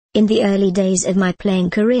In the early days of my playing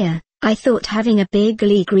career, I thought having a big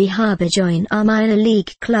league rehabber join our minor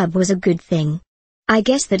league club was a good thing. I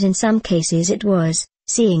guess that in some cases it was,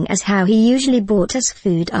 seeing as how he usually bought us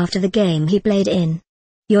food after the game he played in.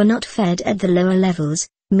 You're not fed at the lower levels,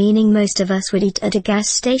 meaning most of us would eat at a gas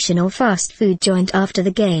station or fast food joint after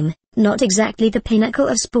the game, not exactly the pinnacle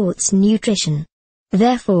of sports nutrition.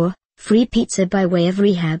 Therefore, free pizza by way of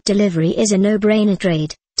rehab delivery is a no-brainer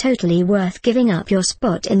trade, totally worth giving up your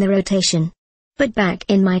spot in the rotation. But back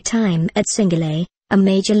in my time at Singolay, a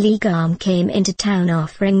major league arm came into town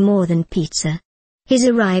offering more than pizza. His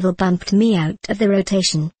arrival bumped me out of the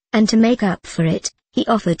rotation, and to make up for it, he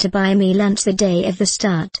offered to buy me lunch the day of the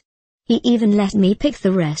start. He even let me pick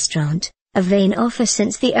the restaurant, a vain offer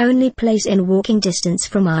since the only place in walking distance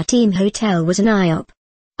from our team hotel was an IOP.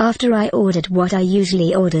 After I ordered what I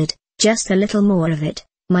usually ordered, just a little more of it,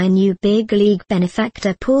 my new big league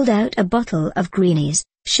benefactor pulled out a bottle of greenies,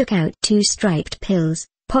 shook out 2 striped pills,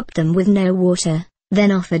 popped them with no water,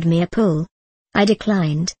 then offered me a pull. I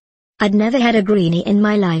declined. I'd never had a greenie in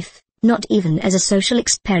my life, not even as a social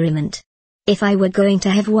experiment. If I were going to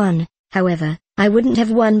have one, however, I wouldn't have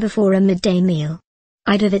one before a midday meal.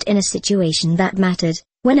 I'd have it in a situation that mattered,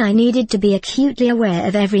 when I needed to be acutely aware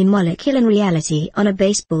of every molecule in reality on a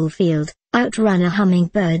baseball field, outrun a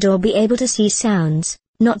hummingbird or be able to see sounds,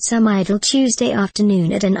 not some idle Tuesday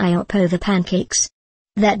afternoon at an IOP over pancakes.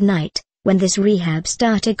 That night, when this rehab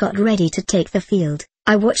starter got ready to take the field,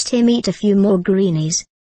 I watched him eat a few more greenies.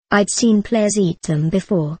 I'd seen players eat them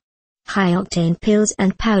before. High-octane pills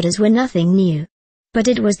and powders were nothing new. But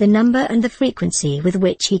it was the number and the frequency with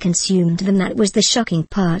which he consumed them that was the shocking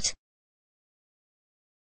part.